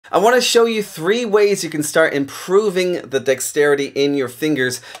I want to show you 3 ways you can start improving the dexterity in your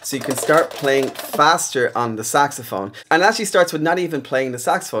fingers so you can start playing faster on the saxophone. And it actually starts with not even playing the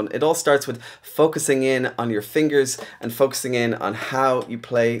saxophone. It all starts with focusing in on your fingers and focusing in on how you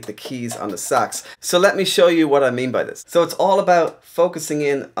play the keys on the sax. So let me show you what I mean by this. So it's all about focusing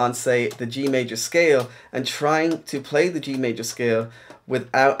in on, say, the G major scale and trying to play the G major scale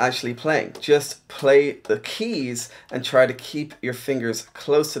without actually playing. Just play the keys and try to keep your fingers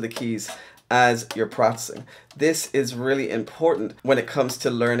close to the keys as you're practicing. This is really important when it comes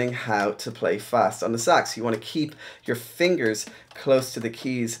to learning how to play fast on the sax. You want to keep your fingers close to the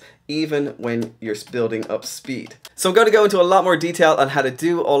keys even when you're building up speed. So I'm going to go into a lot more detail on how to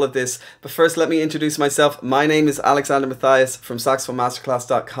do all of this, but first let me introduce myself. My name is Alexander Matthias from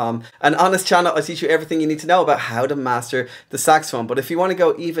saxophonemasterclass.com, and on this channel I teach you everything you need to know about how to master the saxophone. But if you want to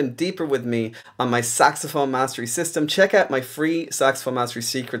go even deeper with me on my saxophone mastery system, check out my free Saxophone Mastery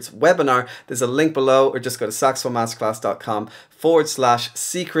Secrets webinar. There's a link below, or just go to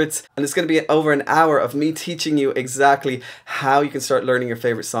saxophonemasterclass.com/secrets, and it's going to be over an hour of me teaching you exactly how you can start learning your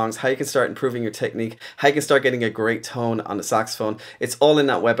favorite songs, how you can start improving your technique, how you can start getting a great tone on the saxophone. It's all in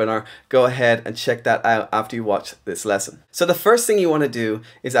that webinar. Go ahead and check that out after you watch this lesson. So the first thing you want to do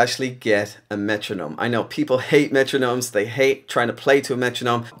is actually get a metronome. I know people hate metronomes, they hate trying to play to a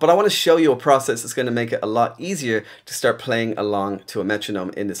metronome, but I want to show you a process that's going to make it a lot easier to start playing along to a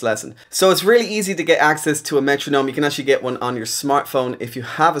metronome in this lesson. So it's really easy to get access to a metronome. You can actually get one on your smartphone. If you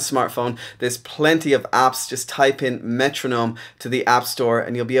have a smartphone, there's plenty of apps. Just type in metronome to the App Store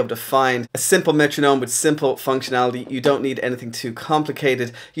and you'll be able to find a simple metronome with simple functionality. You don't need anything too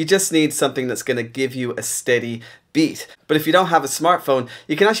complicated. You just need something that's going to give you a steady beat. But if you don't have a smartphone,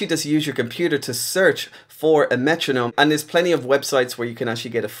 you can actually just use your computer to search for a metronome, and there's plenty of websites where you can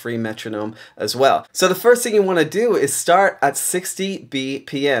actually get a free metronome as well. So the first thing you want to do is start at 60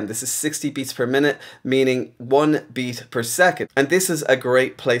 BPM. This is 60 beats per minute, meaning 1 beat per second. And this is a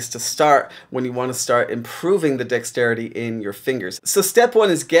great place to start when you want to start improving the dexterity in your fingers. So step 1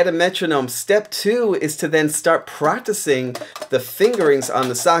 is get a metronome. Step 2 is to then start practicing the fingerings on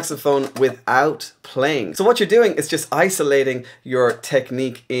the saxophone without playing. So what you're doing is just isolating your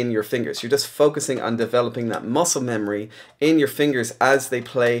technique in your fingers. You're just focusing on developing that muscle memory in your fingers as they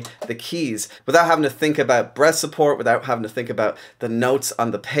play the keys without having to think about breath support, without having to think about the notes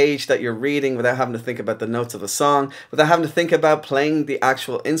on the page that you're reading, without having to think about the notes of a song, without having to think about playing the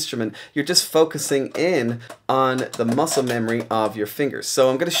actual instrument. You're just focusing in on the muscle memory of your fingers. So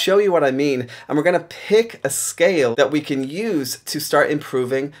I'm going to show you what I mean, and we're going to pick a scale that we can use to start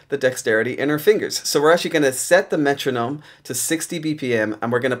improving the dexterity in our fingers. So we're actually going to set the metronome to 60 BPM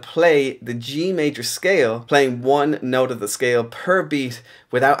and we're going to play the G major scale, playing 1 note of the scale per beat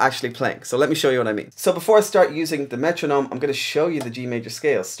without actually playing. So let me show you what I mean. So before I start using the metronome, I'm going to show you the G major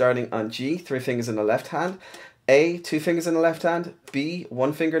scale, starting on G, 3 fingers in the left hand, A, 2 fingers in the left hand, B,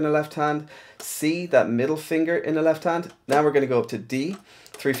 1 finger in the left hand, C, that middle finger in the left hand. Now we're going to go up to D,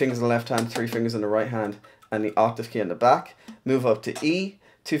 3 fingers in the left hand, 3 fingers in the right hand, and the octave key in the back. Move up to E,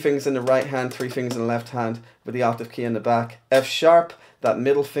 2 fingers in the right hand, 3 fingers in the left hand with the octave key in the back. F sharp, that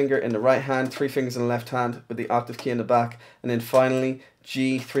middle finger in the right hand, 3 fingers in the left hand with the octave key in the back. And then finally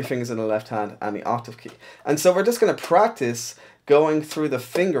G, 3 fingers in the left hand and the octave key. And so we're just going to practice going through the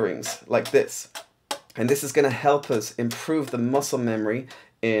fingerings like this. And this is going to help us improve the muscle memory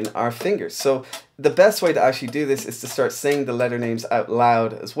in our fingers. So the best way to actually do this is to start saying the letter names out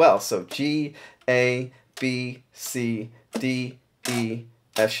loud as well. So G, A, B, C, D, E,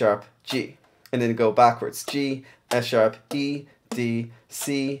 F sharp, G. And then go backwards. G, F sharp, E, D,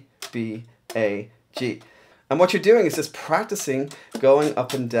 C, B, A, G. And what you're doing is just practicing going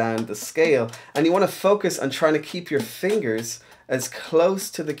up and down the scale. And you want to focus on trying to keep your fingers as close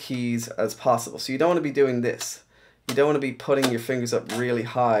to the keys as possible. So you don't want to be doing this. You don't want to be putting your fingers up really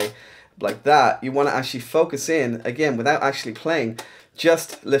high like that. You want to actually focus in, again, without actually playing,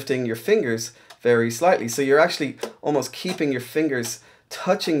 just lifting your fingers very slightly. So you're actually almost keeping your fingers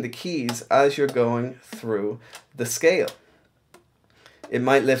touching the keys as you're going through the scale. It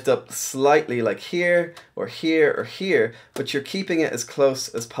might lift up slightly like here or here or here, but you're keeping it as close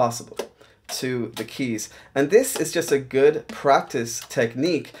as possible to the keys. And this is just a good practice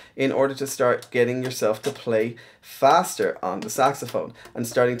technique in order to start getting yourself to play faster on the saxophone and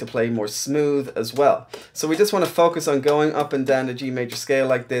starting to play more smooth as well. So we just want to focus on going up and down the G major scale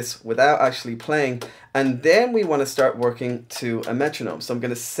like this without actually playing, and then we want to start working to a metronome. So I'm going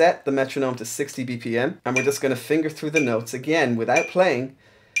to set the metronome to 60 BPM and we're just going to finger through the notes again without playing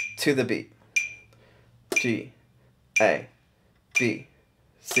to the beat. G, A, B,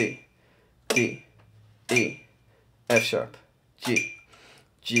 C, D, E, F sharp, G.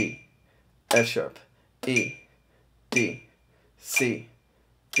 G, F sharp, E, D, C,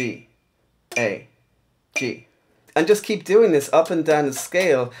 B, A, G. And just keep doing this up and down the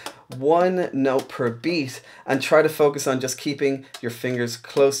scale, one note per beat, and try to focus on just keeping your fingers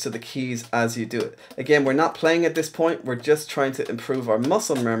close to the keys as you do it. Again, we're not playing at this point, we're just trying to improve our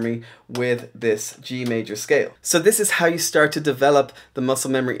muscle memory with this G major scale. So this is how you start to develop the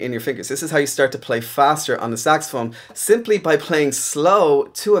muscle memory in your fingers. This is how you start to play faster on the saxophone, simply by playing slow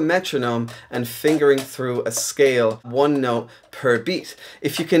to a metronome and fingering through a scale, one note per beat.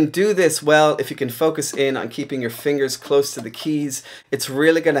 If you can do this well, if you can focus in on keeping your fingers close to the keys, it's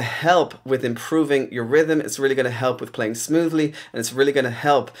really going to help with improving your rhythm, it's really going to help with playing smoothly, and it's really going to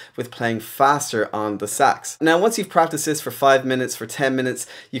help with playing faster on the sax. Now once you've practiced this for 5 minutes, for 10 minutes,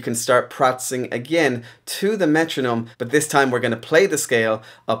 you can start practicing again to the metronome, but this time we're going to play the scale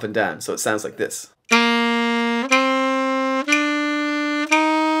up and down, so it sounds like this.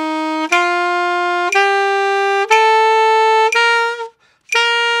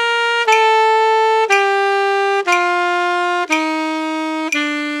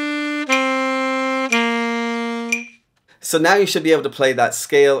 So now you should be able to play that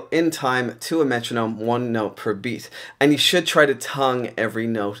scale in time to a metronome, one note per beat. And you should try to tongue every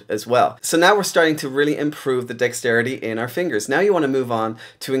note as well. So now we're starting to really improve the dexterity in our fingers. Now you want to move on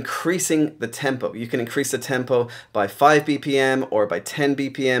to increasing the tempo. You can increase the tempo by 5 BPM or by 10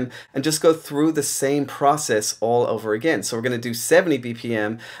 BPM and just go through the same process all over again. So we're going to do 70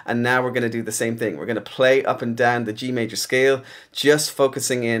 BPM and now we're going to do the same thing. We're going to play up and down the G major scale, just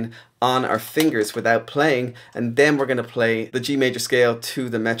focusing in on our fingers without playing, and then we're going to play the G major scale to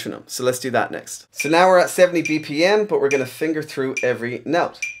the metronome. So let's do that next. So now we're at 70 BPM, but we're going to finger through every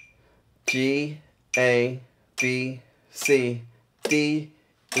note. G, A, B, C, D,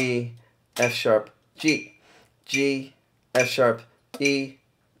 E, F sharp, G. G, F sharp, E,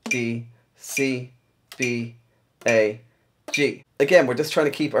 D, C, B, A, G. Again, we're just trying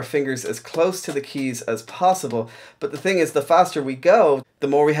to keep our fingers as close to the keys as possible, but the thing is, the faster we go, the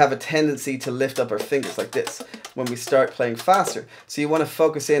more we have a tendency to lift up our fingers like this when we start playing faster. So you want to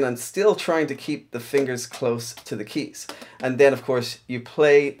focus in on still trying to keep the fingers close to the keys. And then, of course, you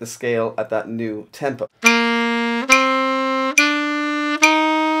play the scale at that new tempo.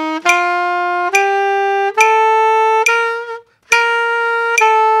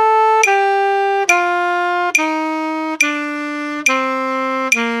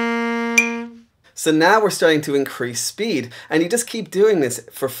 So now we're starting to increase speed, and you just keep doing this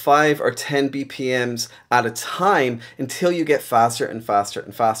for 5 or 10 BPMs at a time until you get faster and faster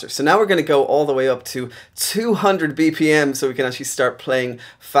and faster. So now we're going to go all the way up to 200 BPM so we can actually start playing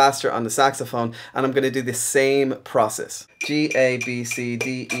faster on the saxophone, and I'm going to do the same process. G, A, B, C,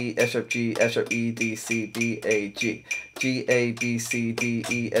 D, E, F sharp, G, F sharp, E, D, C, B, A, G. G, A, B, C, D,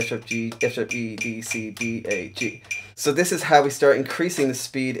 E, F sharp, G, F sharp, E, D, C, B, A, G. So this is how we start increasing the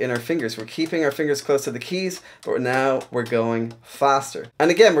speed in our fingers. We're keeping our fingers close to the keys, but now we're going faster.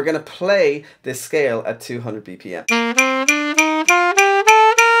 And again, we're going to play this scale at 200 BPM.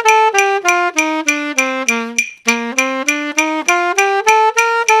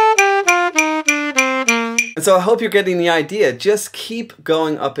 And so I hope you're getting the idea. Just keep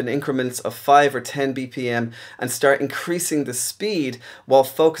going up in increments of 5 or 10 BPM and start increasing the speed while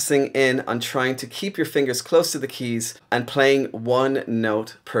focusing in on trying to keep your fingers close to the keys and playing one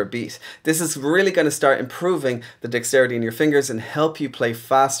note per beat. This is really going to start improving the dexterity in your fingers and help you play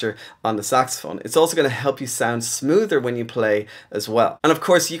faster on the saxophone. It's also going to help you sound smoother when you play as well. And of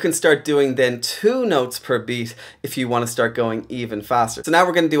course, you can start doing then 2 notes per beat if you want to start going even faster. So now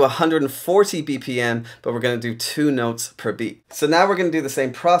we're going to do 140 BPM, but we're going to do 2 notes per beat. So now we're going to do the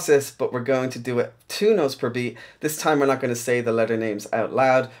same process, but we're going to do it 2 notes per beat. This time we're not going to say the letter names out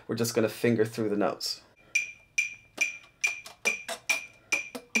loud. We're just going to finger through the notes.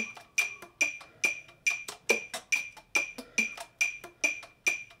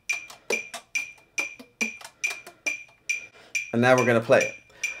 And now we're going to play it.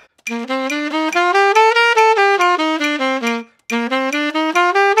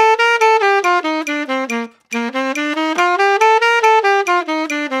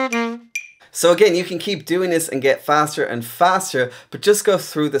 So again, you can keep doing this and get faster and faster, but just go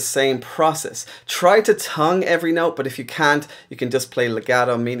through the same process. Try to tongue every note, but if you can't, you can just play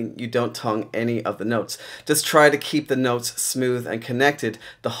legato, meaning you don't tongue any of the notes. Just try to keep the notes smooth and connected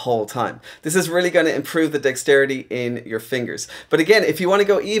the whole time. This is really going to improve the dexterity in your fingers. But again, if you want to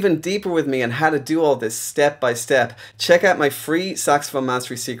go even deeper with me on how to do all this step by step, check out my free Saxophone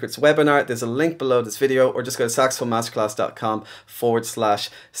Mastery Secrets webinar. There's a link below this video, or just go to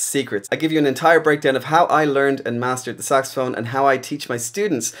saxophonemasterclass.com/secrets. I give you an entire breakdown of how I learned and mastered the saxophone and how I teach my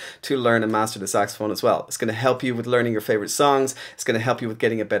students to learn and master the saxophone as well. It's going to help you with learning your favorite songs. It's going to help you with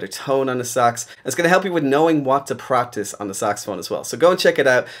getting a better tone on the sax. It's going to help you with knowing what to practice on the saxophone as well. So go and check it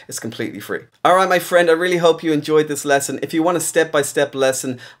out. It's completely free. All right, my friend, I really hope you enjoyed this lesson. If you want a step-by-step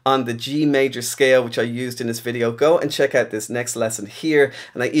lesson on the G major scale, which I used in this video, go and check out this next lesson here.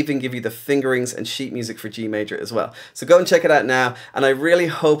 And I even give you the fingerings and sheet music for G major as well. So go and check it out now. And I really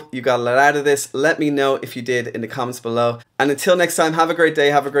hope you got a lot out of this. Let me know if you did in the comments below. And until next time, have a great day,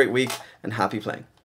 have a great week, and happy playing.